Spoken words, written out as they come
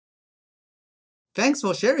Thanks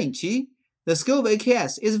for sharing, Chi. The skill of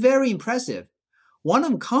AKS is very impressive. One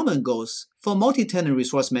of the common goals for multi-tenant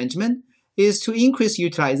resource management is to increase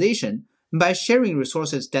utilization by sharing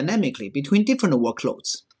resources dynamically between different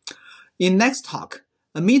workloads. In next talk,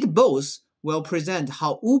 Amite Bose will present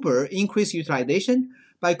how Uber increased utilization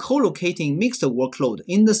by co-locating mixed workload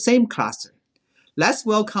in the same cluster. Let's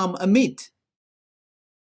welcome Amite.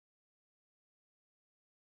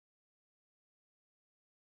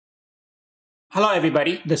 Hello,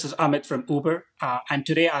 everybody. This is Amit from Uber, and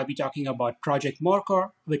today I'll be talking about Project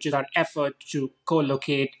Morcor, which is our effort to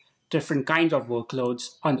co-locate different kinds of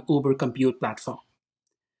workloads on the Uber compute platform.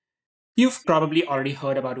 You've probably already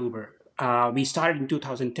heard about Uber. We started in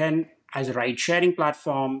 2010 as a ride-sharing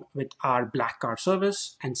platform with our black car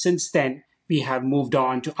service, and since then we have moved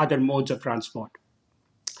on to other modes of transport.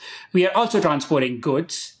 We are also transporting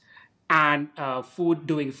goods and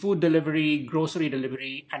doing food delivery, grocery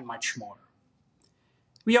delivery, and much more.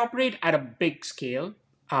 We operate at a big scale.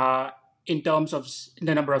 In terms of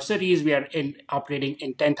the number of cities, we are operating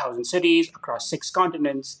in 10,000 cities across 6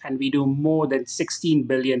 continents, and we do more than 16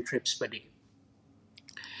 billion trips per day.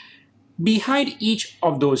 Behind each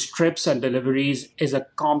of those trips and deliveries is a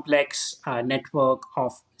complex network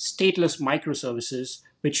of stateless microservices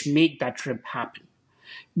which make that trip happen.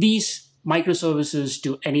 These microservices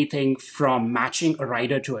do anything from matching a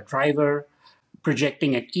rider to a driver,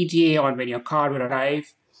 projecting an ETA on when your car will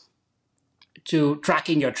arrive, to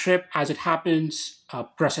tracking your trip as it happens,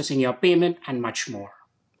 processing your payment, and much more.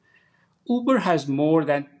 Uber has more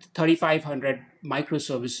than 3,500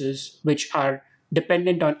 microservices which are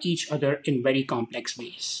dependent on each other in very complex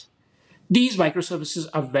ways. These microservices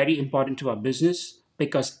are very important to our business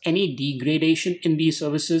because any degradation in these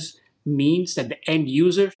services means that the end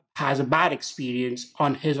user has a bad experience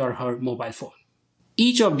on his or her mobile phone.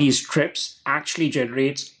 Each of these trips actually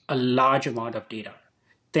generates a large amount of data.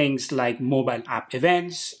 Things like mobile app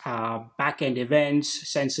events, backend events,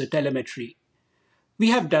 sensor telemetry. We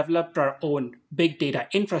have developed our own big data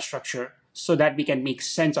infrastructure so that we can make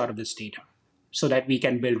sense out of this data, so that we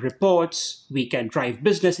can build reports, we can drive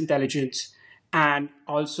business intelligence, and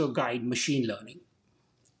also guide machine learning.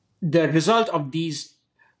 The result of these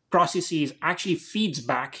processes actually feeds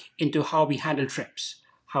back into how we handle trips,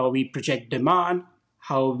 how we project demand,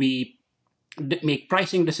 how we make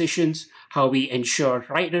pricing decisions, how we ensure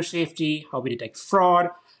rider safety, how we detect fraud.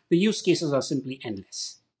 The use cases are simply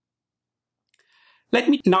endless. Let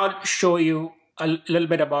me now show you a little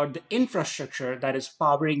bit about the infrastructure that is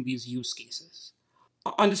powering these use cases.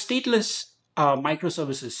 On the stateless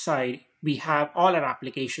microservices side, we have all our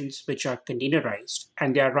applications which are containerized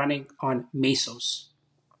and they are running on Mesos.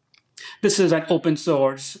 This is an open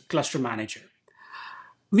source cluster manager.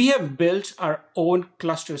 We have built our own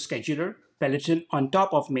cluster scheduler, Peloton, on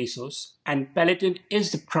top of Mesos, and Peloton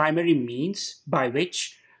is the primary means by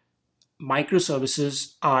which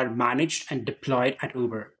microservices are managed and deployed at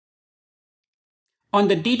Uber. On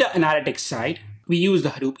the data analytics side, we use the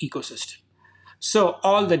Hadoop ecosystem. So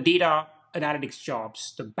all the data analytics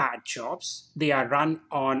jobs, the bad jobs, they are run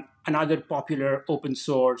on another popular open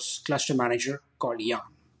source cluster manager called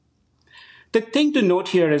Yarn. The thing to note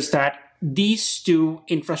here is that these two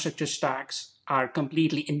infrastructure stacks are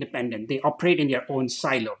completely independent. They operate in their own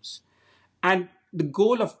silos. And the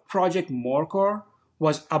goal of Project Morcor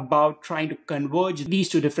was about trying to converge these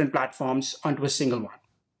two different platforms onto a single one.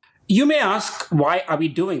 You may ask, why are we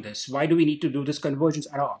doing this? Why do we need to do this convergence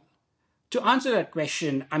at all? To answer that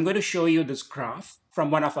question, I'm going to show you this graph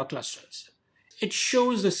from one of our clusters. It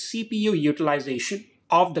shows the CPU utilization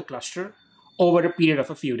of the cluster over a period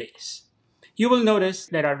of a few days. You will notice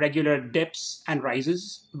there are regular dips and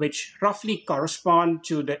rises, which roughly correspond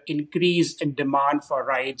to the increase in demand for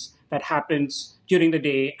rides that happens during the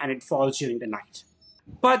day and it falls during the night.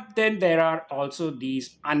 But then there are also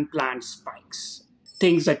these unplanned spikes,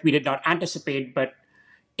 things that we did not anticipate. But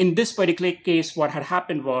in this particular case, what had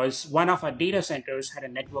happened was one of our data centers had a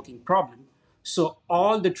networking problem. So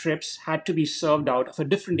all the trips had to be served out of a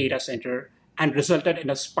different data center and resulted in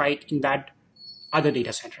a spike in that other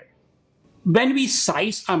data center. When we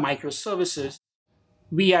size our microservices,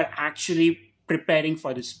 we are actually preparing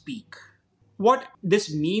for this peak. What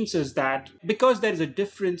this means is that because there is a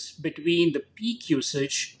difference between the peak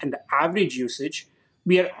usage and the average usage,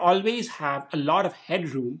 we always have a lot of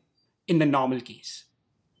headroom in the normal case.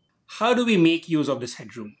 How do we make use of this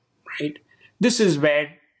headroom, right? This is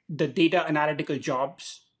where the data analytical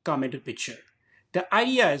jobs come into picture. The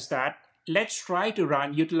idea is that let's try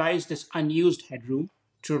to utilize this unused headroom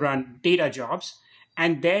to run data jobs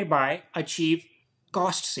and thereby achieve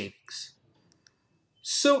cost savings.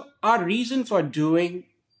 So our reason for doing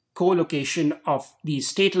co-location of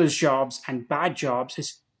these stateless jobs and bad jobs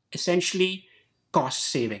is essentially cost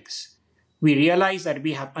savings. We realize that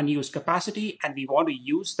we have unused capacity and we want to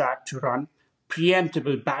use that to run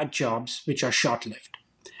preemptible bad jobs which are short-lived.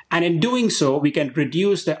 And in doing so, we can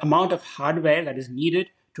reduce the amount of hardware that is needed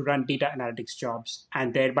to run data analytics jobs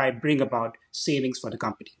and thereby bring about savings for the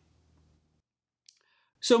company.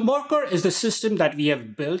 So Morcor is the system that we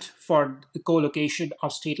have built for the co-location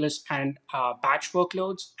of stateless and batch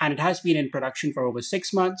workloads, and it has been in production for over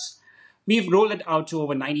 6 months. We've rolled it out to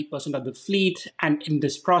over 90% of the fleet, and in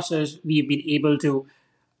this process, we've been able to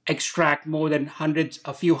extract more than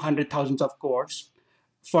a few hundred thousands of cores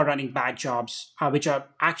for running bad jobs, which are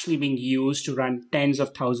actually being used to run tens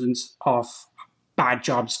of thousands of bad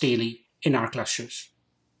jobs daily in our clusters.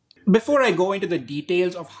 Before I go into the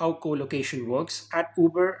details of how co-location works at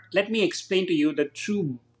Uber, let me explain to you the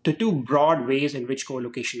two broad ways in which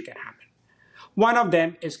co-location can happen. One of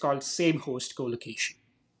them is called same host co-location.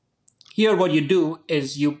 Here, what you do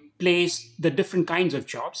is you place the different kinds of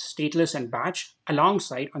jobs, stateless and batch,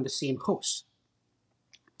 alongside on the same host.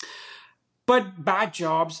 But bad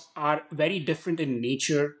jobs are very different in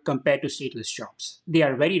nature compared to stateless jobs. They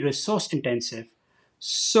are very resource intensive.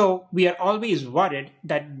 So we are always worried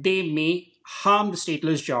that they may harm the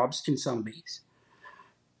stateless jobs in some ways.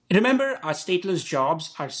 Remember, our stateless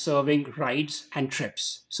jobs are serving rides and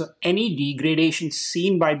trips. So any degradation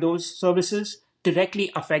seen by those services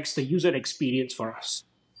directly affects the user experience for us.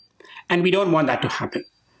 And we don't want that to happen.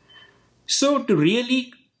 So to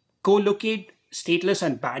really co-locate stateless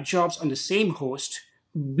and bad jobs on the same host,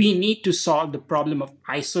 we need to solve the problem of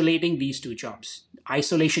isolating these two jobs.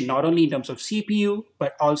 Isolation not only in terms of CPU,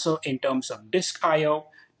 but also in terms of disk I/O,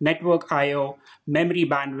 network I/O, memory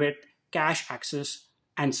bandwidth, cache access,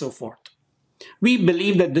 and so forth. We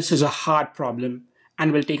believe that this is a hard problem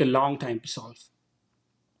and will take a long time to solve.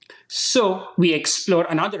 So we explore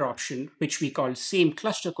another option, which we call same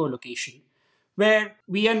cluster co-location, where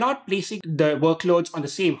we are not placing the workloads on the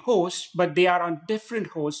same host, but they are on different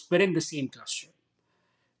hosts within the same cluster.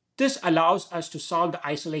 This allows us to solve the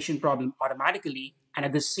isolation problem automatically and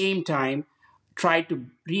at the same time try to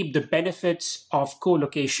reap the benefits of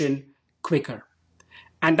co-location quicker.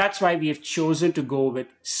 And that's why we have chosen to go with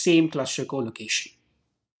same cluster co-location.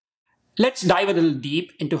 Let's dive a little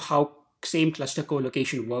deep into how same cluster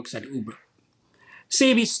co-location works at Uber.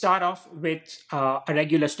 Say we start off with a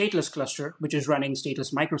regular stateless cluster, which is running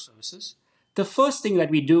stateless microservices. The first thing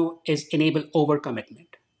that we do is enable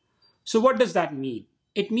overcommitment. So what does that mean?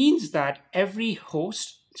 It means that every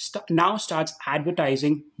host now starts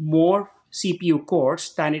advertising more CPU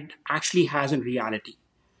cores than it actually has in reality.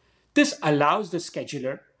 This allows the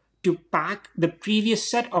scheduler to pack the previous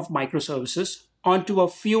set of microservices onto a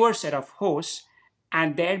fewer set of hosts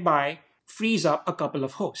and thereby frees up a couple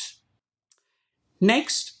of hosts.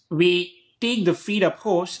 Next, we take the freed up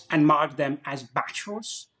hosts and mark them as batch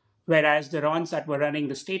hosts, whereas the ones that were running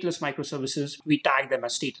the stateless microservices, we tag them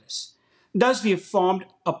as stateless. Thus, we have formed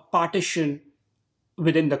a partition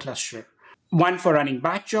within the cluster, one for running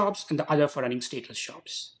batch jobs and the other for running stateless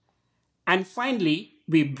jobs. And finally,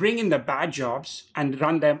 we bring in the bad jobs and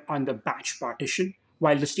run them on the batch partition,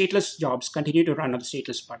 while the stateless jobs continue to run on the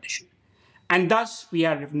stateless partition. And thus, we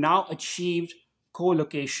have now achieved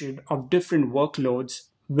co-location of different workloads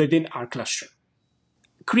within our cluster.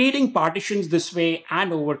 Creating partitions this way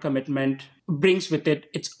and overcommitment brings with it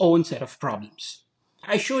its own set of problems.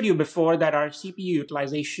 I showed you before that our CPU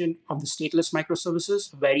utilization of the stateless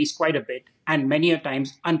microservices varies quite a bit and many a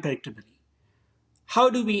times unpredictably. How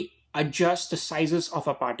do we adjust the sizes of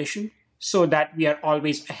a partition so that we are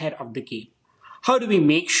always ahead of the game? How do we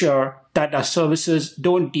make sure that our services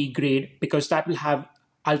don't degrade, because that will have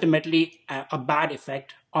ultimately a bad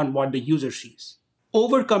effect on what the user sees?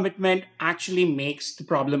 Overcommitment actually makes the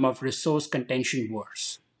problem of resource contention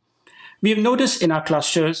worse. We've noticed in our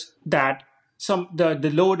clusters that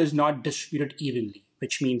the load is not distributed evenly,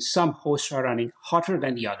 which means some hosts are running hotter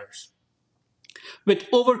than the others. With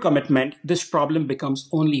overcommitment, this problem becomes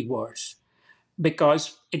only worse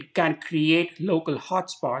because it can create local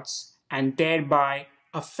hotspots and thereby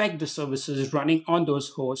affect the services running on those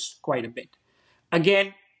hosts quite a bit.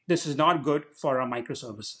 Again, this is not good for our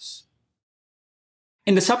microservices.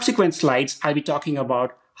 In the subsequent slides, I'll be talking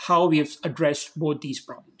about how we have addressed both these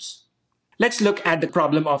problems. Let's look at the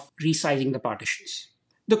problem of resizing the partitions.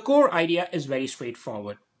 The core idea is very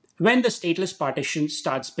straightforward. When the stateless partition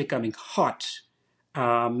starts becoming hot,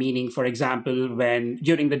 meaning, for example, when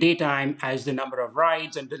during the daytime, as the number of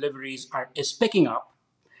rides and deliveries is picking up,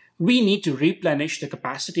 we need to replenish the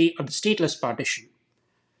capacity of the stateless partition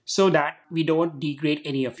so that we don't degrade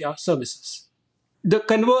any of your services. The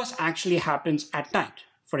converse actually happens at night.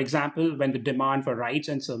 For example, when the demand for rides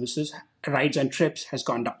and trips has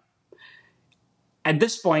gone down. At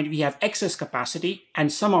this point, we have excess capacity,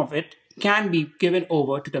 and some of it can be given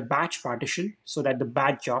over to the batch partition so that the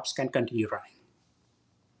batch jobs can continue running.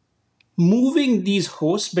 Moving these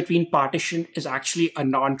hosts between partition is actually a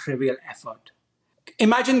non-trivial effort.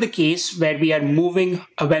 Imagine the case where we are moving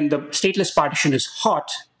when the stateless partition is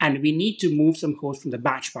hot and we need to move some hosts from the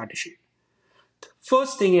batch partition.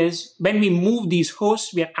 First thing is, when we move these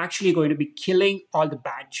hosts, we are actually going to be killing all the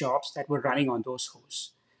bad jobs that were running on those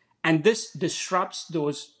hosts. And this disrupts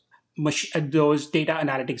those data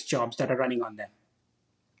analytics jobs that are running on them.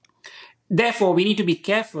 Therefore, we need to be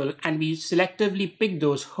careful and we selectively pick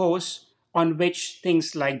those hosts on which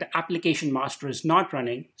things like the application master is not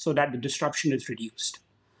running so that the disruption is reduced.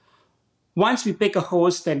 Once we pick a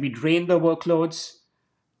host, then we drain the workloads,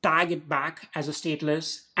 tag it back as a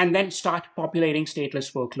stateless, and then start populating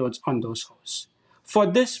stateless workloads on those hosts. For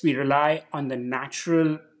this, we rely on the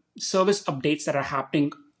natural service updates that are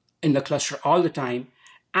happening in the cluster all the time.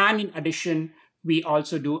 And in addition, we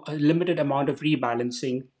also do a limited amount of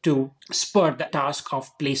rebalancing to spur the task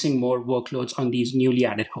of placing more workloads on these newly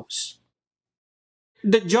added hosts.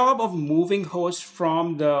 The job of moving hosts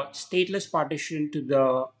from the stateless partition to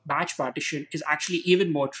the batch partition is actually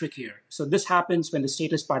even more trickier. So this happens when the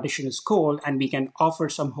stateless partition is cold and we can offer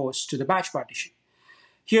some hosts to the batch partition.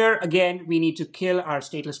 Here, again, we need to kill our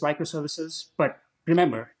stateless microservices, but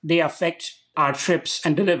remember, they affect our trips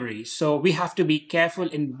and deliveries. So we have to be careful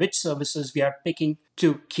in which services we are picking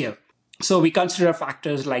to kill. So we consider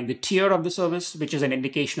factors like the tier of the service, which is an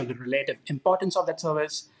indication of the relative importance of that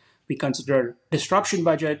service. We consider disruption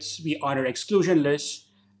budgets, we honor exclusion lists,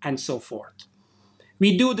 and so forth.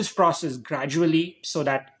 We do this process gradually so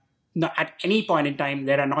that at any point in time,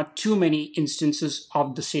 there are not too many instances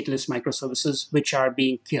of the stateless microservices which are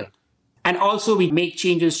being killed. And also we make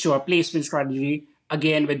changes to our placement strategy,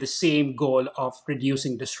 again with the same goal of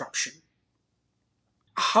reducing disruption.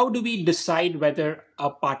 How do we decide whether a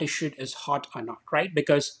partition is hot or not, right?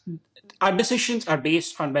 Because our decisions are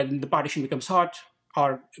based on when the partition becomes hot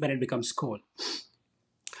or when it becomes cold.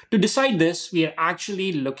 To decide this, we are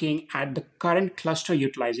actually looking at the current cluster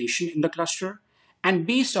utilization in the cluster. And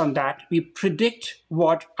based on that, we predict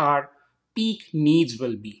what our peak needs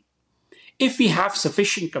will be. If we have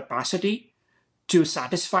sufficient capacity to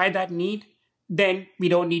satisfy that need, then we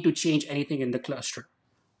don't need to change anything in the cluster.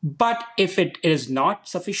 But if it is not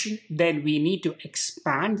sufficient, then we need to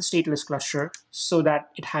expand the stateless cluster so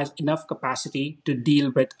that it has enough capacity to deal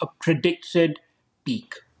with a predicted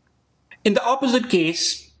peak. In the opposite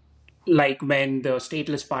case, like when the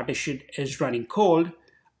stateless partition is running cold,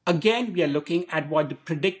 again, we are looking at what the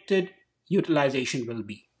predicted utilization will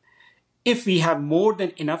be. If we have more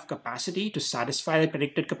than enough capacity to satisfy the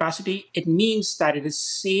predicted capacity, it means that it is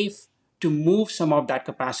safe to move some of that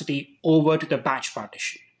capacity over to the batch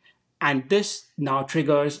partition. And this now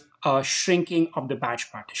triggers a shrinking of the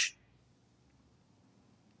batch partition.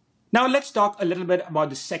 Now let's talk a little bit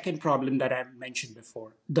about the second problem that I mentioned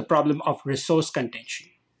before, the problem of resource contention.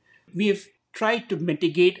 We've tried to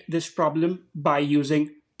mitigate this problem by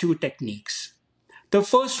using two techniques. The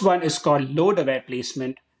first one is called load-aware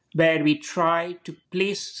placement, where we try to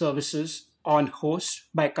place services on hosts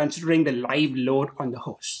by considering the live load on the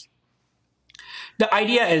host. The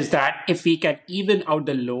idea is that if we can even out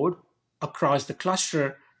the load across the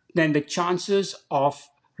cluster, then the chances of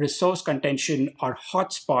resource contention or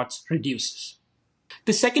hotspots reduces.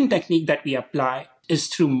 The second technique that we apply is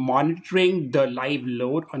through monitoring the live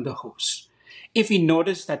load on the host. If we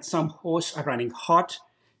notice that some hosts are running hot,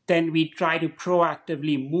 then we try to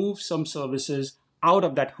proactively move some services out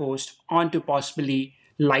of that host onto possibly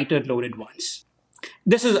lighter loaded ones.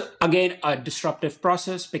 This is, again, a disruptive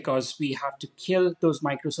process because we have to kill those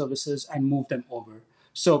microservices and move them over.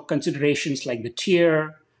 So considerations like the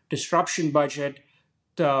tier, disruption budget,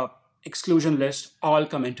 the exclusion list all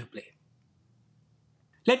come into play.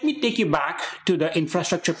 Let me take you back to the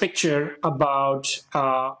infrastructure picture about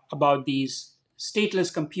these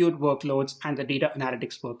stateless compute workloads and the data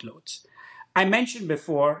analytics workloads. I mentioned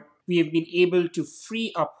before, we have been able to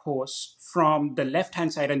free up hosts from the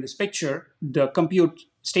left-hand side in this picture, the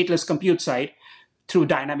stateless compute side, through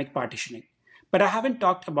dynamic partitioning. But I haven't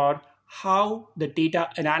talked about how the data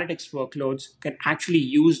analytics workloads can actually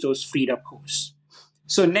use those freed up hosts.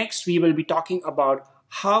 So next, we will be talking about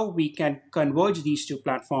how we can converge these two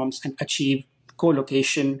platforms and achieve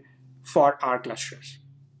co-location for our clusters.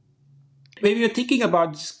 When we were thinking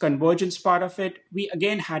about this convergence part of it, we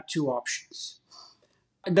again had two options.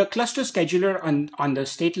 The cluster scheduler on the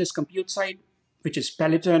stateless compute side which is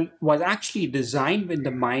Peloton, was actually designed with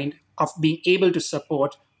the mind of being able to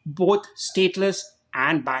support both stateless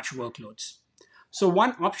and batch workloads. So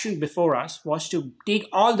one option before us was to take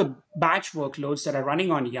all the batch workloads that are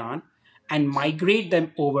running on Yarn and migrate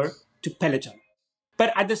them over to Peloton.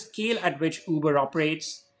 But at the scale at which Uber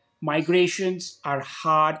operates, migrations are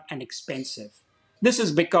hard and expensive. This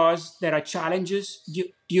is because there are challenges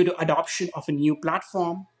due to adoption of a new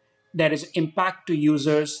platform, there is impact to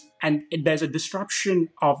users, and there's a disruption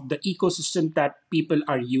of the ecosystem that people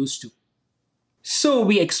are used to. So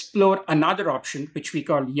we explored another option, which we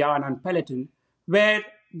call Yarn on Peloton, where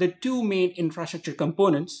the two main infrastructure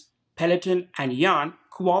components, Peloton and Yarn,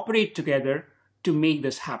 cooperate together to make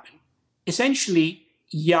this happen. Essentially,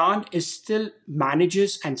 Yarn is still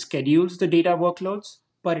manages and schedules the data workloads,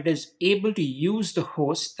 but it is able to use the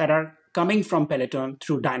hosts that are coming from Peloton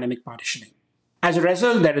through dynamic partitioning. As a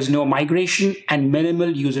result, there is no migration and minimal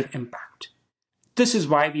user impact. This is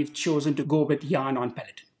why we've chosen to go with Yarn on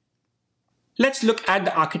Peloton. Let's look at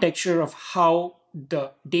the architecture of how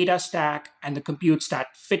the data stack and the compute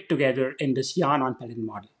stack fit together in this Yarn on Peloton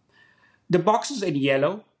model. The boxes in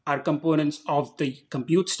yellow are components of the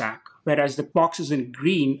compute stack, whereas the boxes in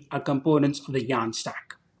green are components of the Yarn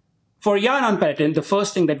stack. For Yarn on Peloton, the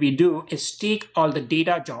first thing that we do is take all the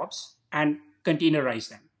data jobs and containerize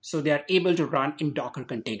them so they are able to run in Docker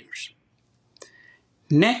containers.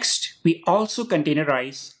 Next, we also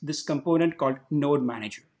containerize this component called Node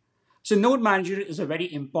Manager. So Node Manager is a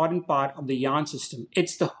very important part of the Yarn system.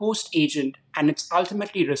 It's the host agent, and it's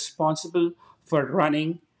ultimately responsible for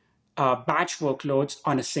running batch workloads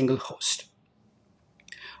on a single host.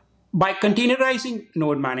 By containerizing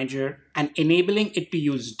Node Manager and enabling it to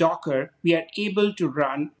use Docker, we are able to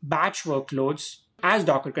run batch workloads as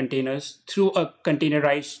Docker containers through a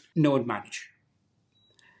containerized Node Manager.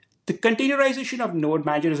 The containerization of Node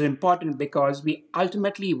Manager is important because we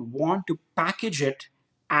ultimately want to package it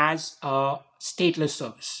as a stateless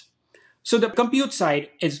service. So the compute side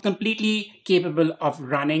is completely capable of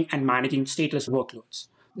running and managing stateless workloads.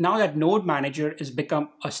 Now that Node Manager has become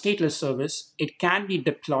a stateless service, it can be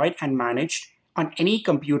deployed and managed on any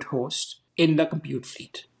compute host in the compute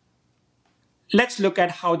fleet. Let's look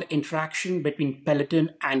at how the interaction between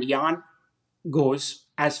Peloton and Yarn goes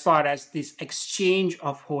as far as this exchange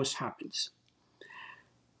of hosts happens.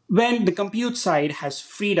 When the compute side has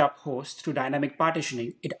freed up hosts through dynamic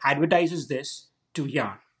partitioning, it advertises this to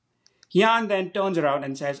Yarn. Yarn then turns around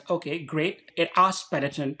and says, okay, great. It asks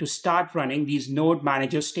Peloton to start running these Node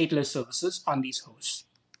Manager stateless services on these hosts.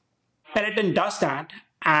 Peloton does that,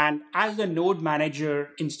 and as the Node Manager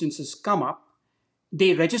instances come up,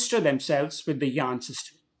 they register themselves with the Yarn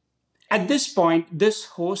system. At this point, this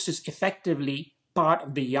host is effectively part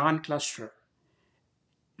of the Yarn cluster.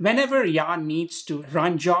 Whenever Yarn needs to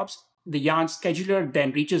run jobs, the Yarn scheduler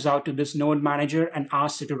then reaches out to this Node Manager and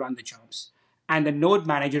asks it to run the jobs. And the Node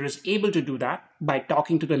Manager is able to do that by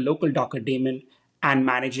talking to the local Docker daemon and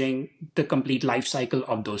managing the complete lifecycle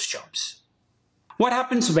of those jobs. What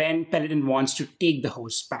happens when Peloton wants to take the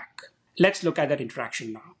hosts back? Let's look at that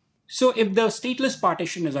interaction now. So if the stateless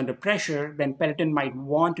partition is under pressure, then Peloton might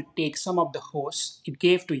want to take some of the hosts it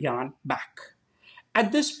gave to Yarn back.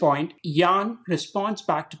 At this point, Yarn responds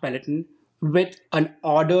back to Peloton with an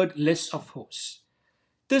ordered list of hosts.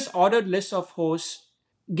 This ordered list of hosts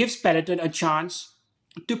gives Peloton a chance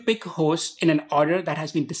to pick hosts in an order that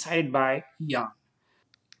has been decided by Yarn.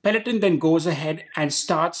 Peloton then goes ahead and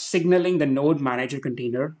starts signaling the Node Manager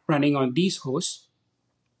container running on these hosts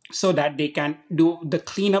so that they can do the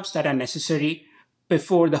cleanups that are necessary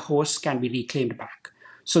before the hosts can be reclaimed back.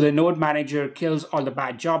 So the Node Manager kills all the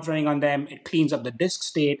bad jobs running on them, it cleans up the disk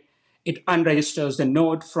state, it unregisters the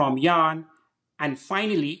node from Yarn, and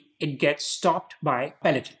finally, it gets stopped by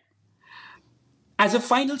Peloton. As a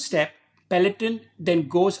final step, Peloton then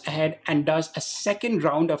goes ahead and does a second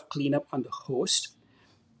round of cleanup on the host,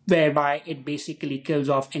 whereby it basically kills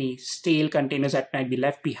off any stale containers that might be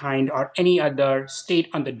left behind or any other state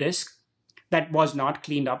on the disk that was not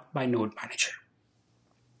cleaned up by Node Manager.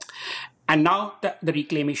 And now the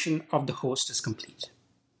reclamation of the host is complete.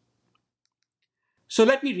 So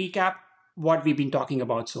let me recap what we've been talking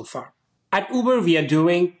about so far. At Uber, we are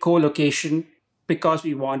doing co-location because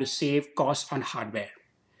we want to save costs on hardware.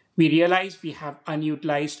 We realize we have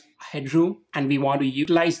unutilized headroom and we want to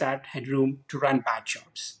utilize that headroom to run batch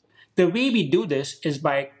jobs. The way we do this is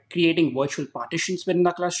by creating virtual partitions within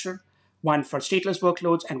the cluster, one for stateless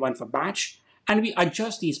workloads and one for batch, and we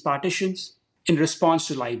adjust these partitions in response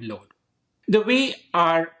to live load. The way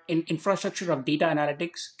our infrastructure of data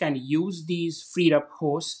analytics can use these freed up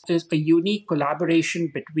hosts is a unique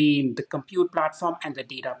collaboration between the compute platform and the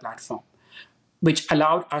data platform. which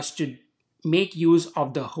allowed us to make use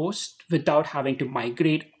of the host without having to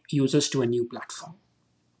migrate users to a new platform.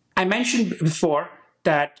 I mentioned before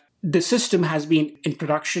that the system has been in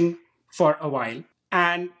production for a while,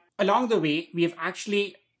 and along the way, we have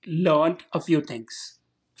actually learned a few things.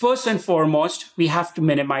 First and foremost, we have to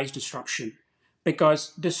minimize disruption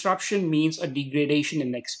because disruption means a degradation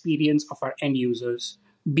in the experience of our end users,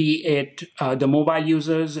 be it the mobile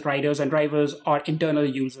users, riders and drivers, or internal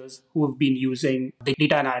users who have been using the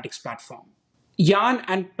data analytics platform. Yarn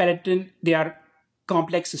and Peloton, they are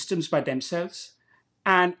complex systems by themselves,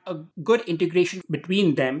 and a good integration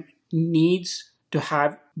between them needs to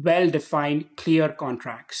have well defined, clear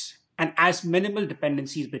contracts and as minimal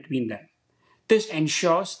dependencies between them. This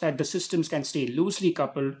ensures that the systems can stay loosely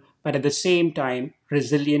coupled, but at the same time,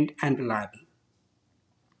 resilient and reliable.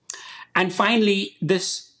 And finally,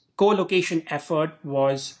 this co-location effort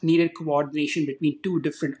was needed coordination between two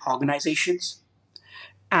different organizations.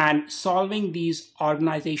 And solving these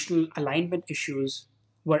organizational alignment issues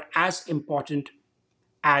were as important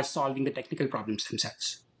as solving the technical problems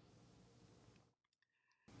themselves.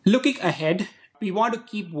 Looking ahead, we want to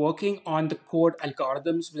keep working on the core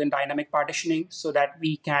algorithms within dynamic partitioning so that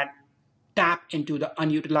we can tap into the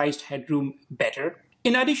unutilized headroom better.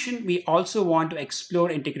 In addition, we also want to explore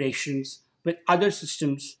integrations with other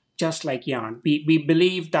systems just like Yarn. We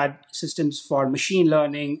believe that systems for machine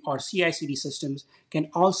learning or CI/CD systems can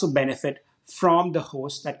also benefit from the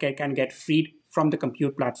host that can get freed from the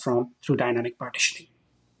compute platform through dynamic partitioning.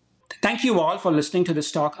 Thank you all for listening to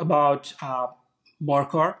this talk about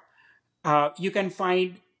Morcor. You can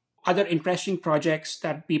find other interesting projects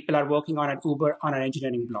that people are working on at Uber on our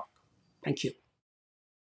engineering blog. Thank you.